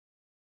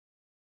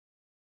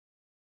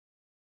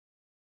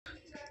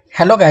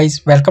Hello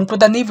guys, welcome to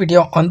the new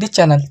video on this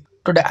channel.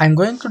 Today I am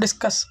going to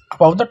discuss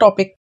about the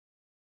topic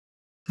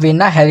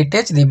Vienna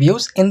Heritage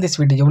Reviews. In this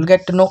video you will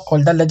get to know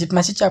all the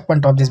legitimacy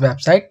checkpoint of this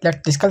website. Let's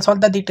discuss all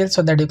the details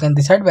so that you can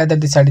decide whether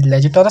this site is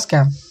legit or a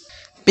scam.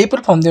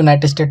 People from the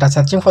United States are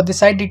searching for the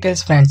site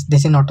details. Friends,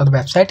 this is not our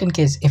website. In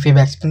case if you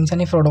have experienced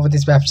any fraud over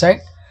this website,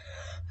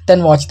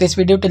 then watch this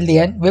video till the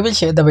end. We will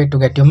share the way to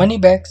get your money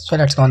back. So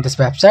let's go on this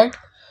website.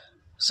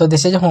 So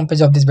this is the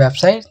homepage of this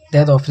website. They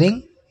are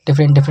offering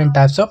different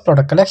types of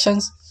product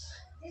collections.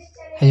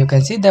 Here you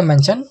can see they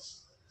mention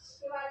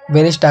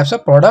various types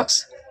of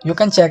products. You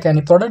can check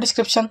any product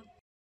description.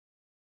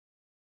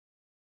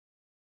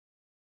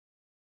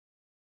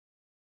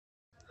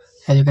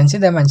 Here you can see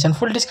they mention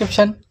full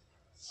description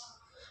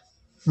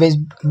with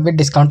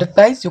discounted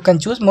price. You can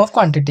choose more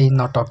quantity.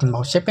 Not talking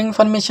about shipping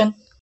information,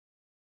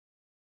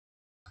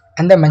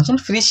 and they mention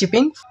free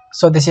shipping.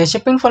 So this is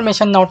shipping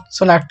information now.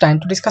 So now time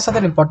to discuss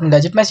other important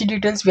legitimacy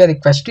details. We are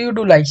requesting you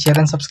to like, share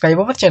and subscribe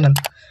our channel.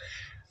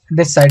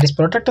 This site is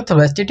protected through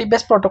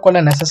HTTPS protocol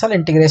and SSL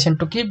integration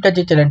to keep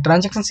digital and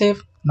transaction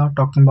safe. Now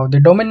talking about the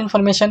domain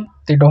information.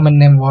 The domain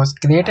name was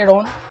created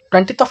on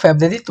 20th of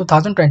February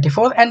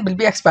 2024 and will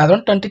be expired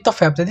on 20th of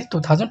February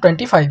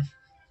 2025.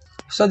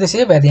 So this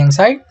is a very young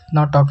site.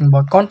 Now talking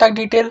about contact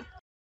detail.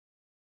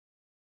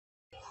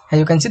 Here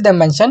you can see they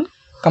mention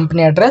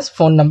company address,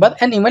 phone number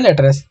and email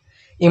address.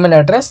 Email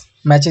address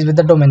matches with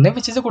the domain name,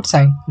 which is a good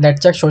sign.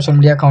 Let's check social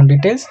media account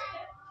details.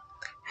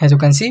 As you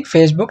can see,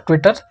 Facebook,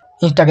 Twitter,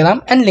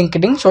 Instagram and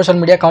LinkedIn social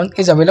media account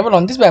is available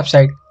on this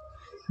website.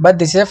 But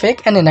this is a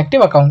fake and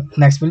inactive account.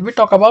 Next will be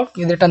talk about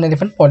return and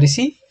refund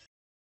policy.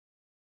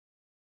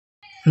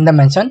 In the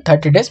mention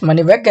 30 days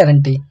money back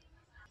guarantee.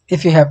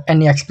 If you have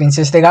any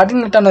experiences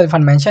regarding return or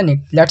refund, mention it.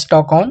 Let's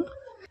talk on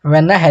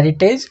Vienna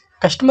Heritage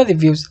customer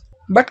reviews.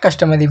 But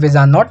customer reviews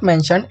are not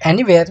mentioned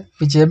anywhere,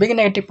 which is a big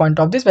negative point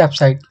of this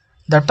website.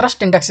 The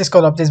trust index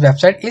score of this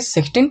website is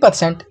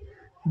 16%.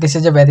 This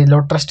is a very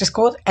low trust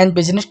score, and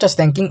business trust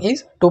ranking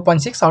is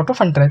 2.6 out of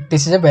 100.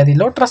 This is a very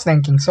low trust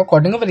ranking. So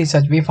according to our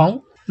research, we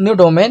found new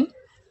domain,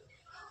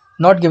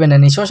 not given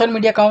any social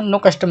media account, no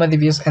customer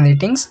reviews and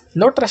ratings,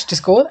 low trust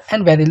score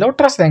and very low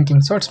trust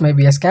ranking. So it's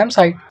maybe a scam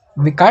site.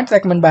 We can't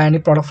recommend buy any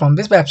product from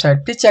this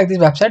website. Please check this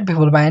website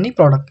before buy any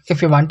product.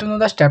 If you want to know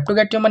the step to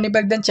get your money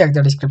back, then check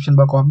the description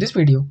box of this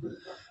video.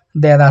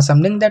 There are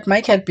some links that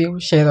might help you.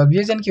 Share your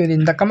views and queries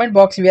in the comment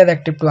box. We are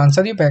active to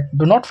answer you back.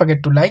 Do not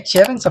forget to like,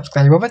 share and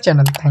subscribe our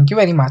channel. Thank you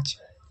very much.